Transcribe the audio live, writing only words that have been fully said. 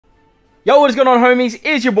Yo, what is going on, homies?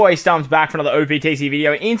 It's your boy Stumps back for another OPTC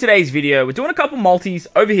video. In today's video, we're doing a couple multis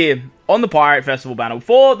over here on the Pirate Festival banner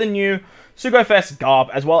for the new Sugofest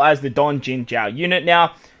Garp, as well as the Don Jin Jiao unit.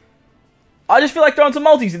 Now, I just feel like throwing some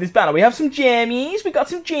multis in this banner. We have some jammies, we got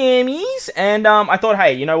some jammies, and I thought,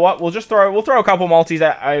 hey, you know what? We'll throw a couple multis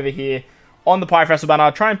over here on the Pirate Festival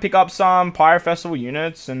banner. Try and pick up some Pirate Festival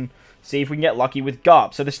units and see if we can get lucky with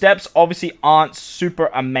Garp. So the steps obviously aren't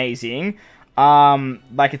super amazing.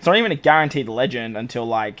 Like, it's not even a guaranteed legend until,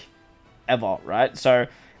 like, ever, right? So,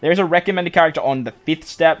 there's a recommended character on the 5th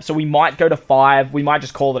step, so we might go to 5, we might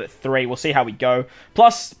just call it at 3, we'll see how we go.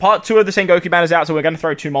 Plus, part 2 of the Sengoku banner's out, so we're going to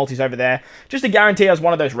throw 2 multis over there, just to guarantee us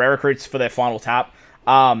one of those rare recruits for their final tap.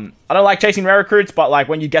 I don't like chasing rare recruits, but, like,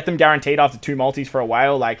 when you get them guaranteed after 2 multis for a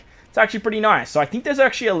whale, like, it's actually pretty nice. So I think there's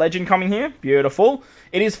actually a legend coming here. Beautiful.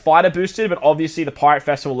 It is fighter boosted, but obviously the Pirate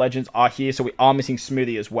Festival legends are here, so we are missing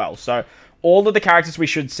Smoothie as well. So all of the characters we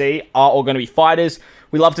should see are all going to be fighters.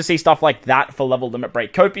 We love to see stuff like that for level limit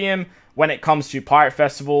break copium. When it comes to Pirate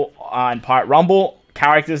Festival and Pirate Rumble,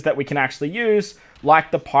 characters that we can actually use, like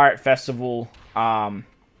the Pirate Festival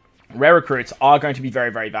rare recruits, are going to be very,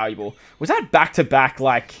 very valuable. Was that back-to-back,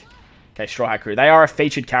 like... Okay, Straw Hat Crew. They are a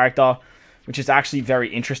featured character, which is actually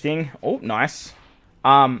very interesting. Oh, nice.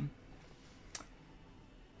 But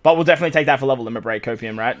we'll definitely take that for level limit break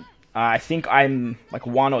copium, right? I think I'm like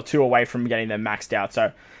 1 or 2 away from getting them maxed out, so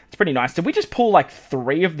it's pretty nice. Did we just pull like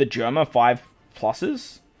 3 of the Germa 5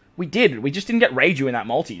 pluses? We did. We just didn't get Reiju in that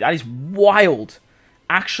multi. That is wild.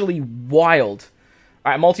 Actually wild.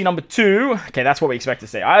 All right, multi number 2. Okay, that's what we expect to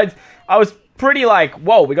see. I was pretty like,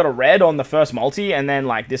 whoa, we got a red on the first multi, and then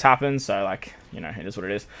like this happens, so like, you know, it is what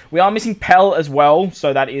it is. We are missing Pell as well,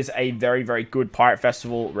 so that is a very, very good Pirate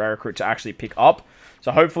Festival rare recruit to actually pick up.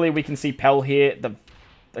 So hopefully we can see Pell here.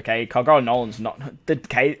 Okay, Kagura Nolan's not...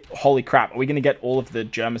 Okay, holy crap. Are we going to get all of the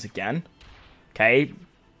Germas again? Okay.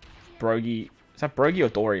 Brogy. Is that Brogy or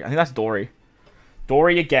Dory? I think that's Dory.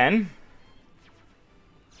 Dory again.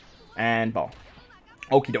 And Ball.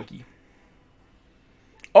 Okie dokie.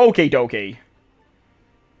 Okie dokie.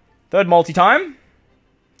 Third multi-time.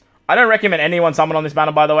 I don't recommend anyone summon on this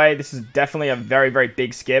banner, by the way. This is definitely a very, very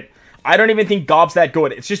big skip. I don't even think Garp's that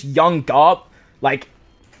good. It's just young Garp. Like,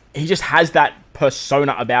 he just has that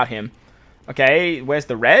persona about him. Okay, where's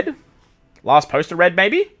the red? Last poster red,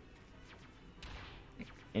 maybe?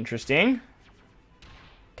 Interesting.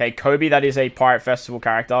 Okay, Kobe, that is a Pirate Festival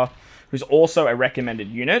character who's also a recommended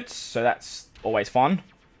unit, so that's always fun.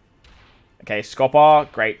 Okay, Scopper,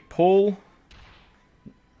 great pull.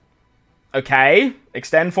 Okay,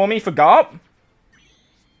 extend for me for Garp.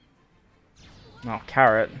 Oh,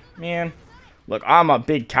 Carrot. Man. Look, I'm a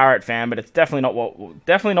big Carrot fan, but it's definitely not what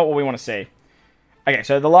we want to see. Okay,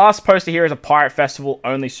 so the last poster here is a Pirate Festival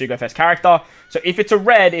only Sugofest character. So if it's a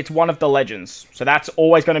red, it's one of the legends. So that's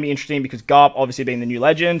always going to be interesting because Garp obviously being the new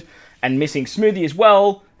legend and missing Smoothie as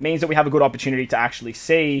well means that we have a good opportunity to actually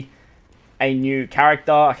see a new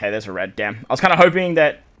character. Okay, there's a red. Damn. I was kind of hoping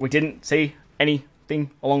that we didn't see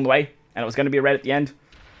anything along the way and it was going to be a red at the end.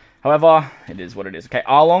 However, it is what it is. Okay,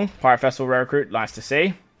 Arlong, Pirate Festival rare recruit. Nice to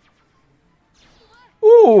see.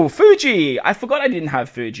 Ooh, Fuji. I forgot I didn't have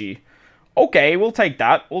Fuji. Okay, we'll take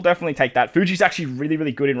that. We'll definitely take that. Fuji's actually really,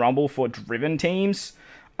 really good in Rumble for driven teams.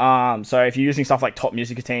 So if you're using stuff like top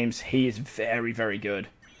music teams, he is very, very good.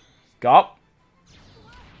 Garp.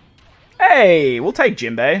 Hey, we'll take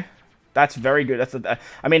Jinbei. That's very good.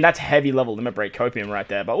 I mean, that's heavy level limit break copium right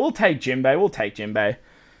there. But we'll take Jinbei. We'll take Jinbei.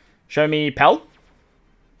 Show me Pell.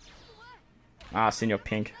 Ah, Senior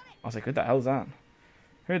Pink. I was like, who the hell is that?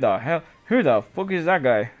 Who the fuck is that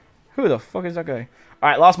guy? Who the fuck is that guy?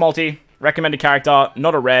 Alright, last multi. Recommended character,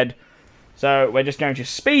 not a red. So we're just going to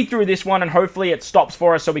speed through this one and hopefully it stops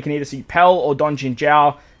for us so we can either see Pell or Don Jin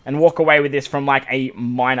Jiao and walk away with this from like a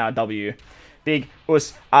minor W. Big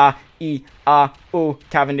us Cavendish,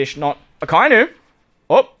 not Akainu.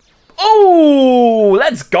 Oh,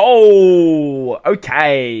 let's go.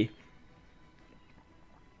 Okay.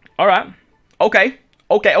 Alright. Okay.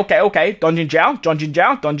 Don Jin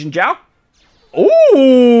Jiao.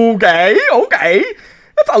 Ooh, okay.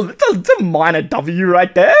 That's a minor W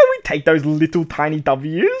right there. We take those little tiny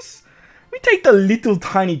Ws. We take the little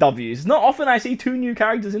tiny Ws. Not often I see 2 new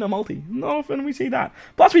characters in a multi. Not often we see that.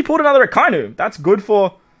 Plus we pulled another Akainu. That's good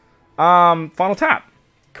for final tap.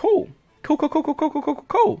 Cool. Alright.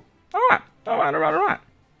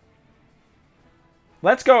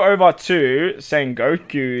 Let's go over to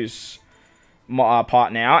Sengoku's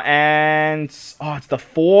part now, and oh, it's the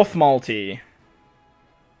 4th multi.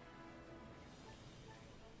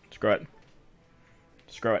 Screw it.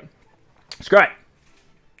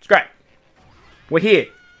 We're here.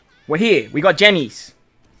 We're here. We got gemmies.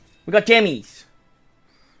 We got gemmies.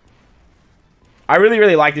 I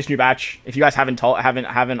really like this new batch. If you guys haven't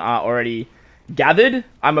already gathered,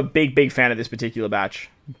 I'm a big fan of this particular batch.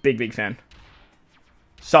 Big fan.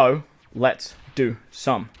 So let's do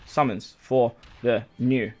some summons for the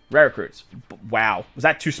new rare recruits. Wow, was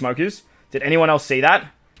that 2 smokers? Did anyone else see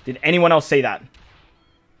that? Did anyone else see that?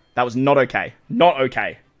 That was not okay. Not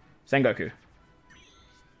okay. Sengoku.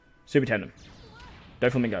 Super Tandem.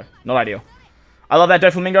 Doflamingo. Not ideal. I love that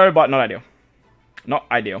Doflamingo, but not ideal. Not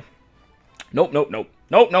ideal. Nope.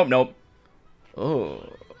 Oh.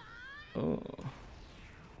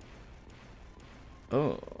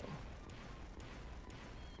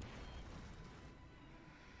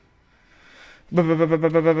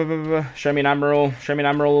 Show me an Admiral. Show me an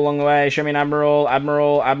Admiral along the way. Show me an Admiral.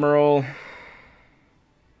 Admiral.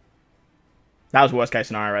 That was worst case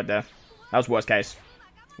scenario right there. That was worst case.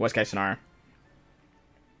 Worst case scenario.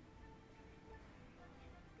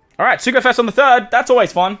 Alright, Sugo Fest on the 3rd. That's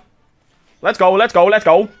always fun. Let's go.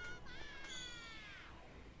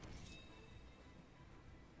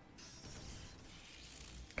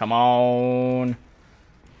 Come on.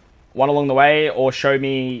 One along the way, or show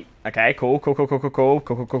me... Okay, cool. There's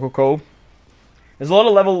a lot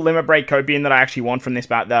of level limit break copium that I actually want from this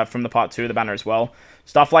from the part 2 of the banner as well.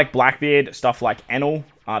 Stuff like Blackbeard, stuff like Enel,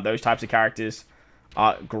 those types of characters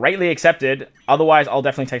are greatly accepted. Otherwise, I'll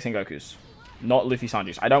definitely take Sengoku's. Not Luffy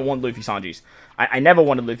Sanji's. I don't want Luffy Sanji's. I never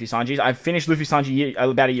wanted Luffy Sanji's. I finished Luffy Sanji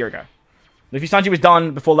about a year ago. Luffy Sanji was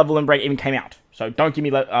done before level limit break even came out. So don't give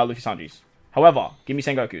me Luffy Sanji's. However, give me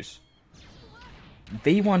Sengoku's.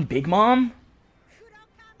 V1 Big Mom?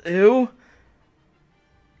 Ew.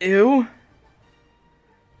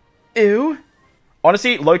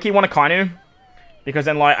 Honestly, low-key want Akainu. Because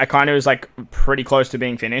then, like, Akainu is, like, pretty close to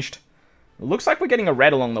being finished. It looks like we're getting a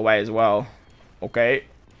red along the way as well. Okay.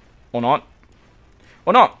 Or not.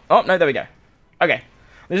 Or not. Oh, no, there we go. Okay.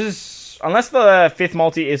 This is... Unless the 5th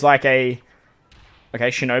multi is, like, a... Okay,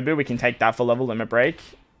 Shinobu, we can take that for level limit break.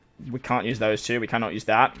 We can't use those two. We cannot use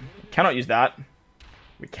that. Cannot use that.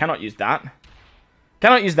 We cannot use that.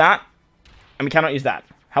 Cannot use that. And we cannot use that.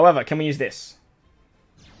 However, can we use this?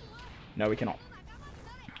 No, we cannot.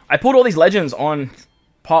 I pulled all these legends on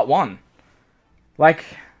part 1. Like,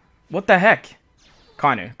 what the heck?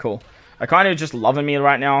 Akainu, cool. Akainu just loving me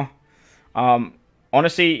right now.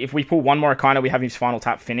 Honestly, if we pull one more Akainu, we have his final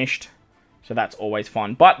tap finished. So that's always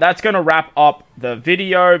fun. But that's going to wrap up the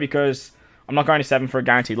video because I'm not going to 7 for a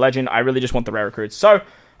guaranteed legend. I really just want the rare recruits. So,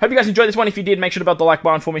 hope you guys enjoyed this one. If you did, make sure to belt the like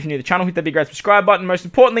button for me if you're new to the channel. Hit that big red subscribe button. Most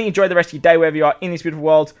importantly, enjoy the rest of your day wherever you are in this beautiful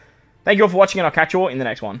world. Thank you all for watching, and I'll catch you all in the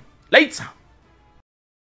next one. Later!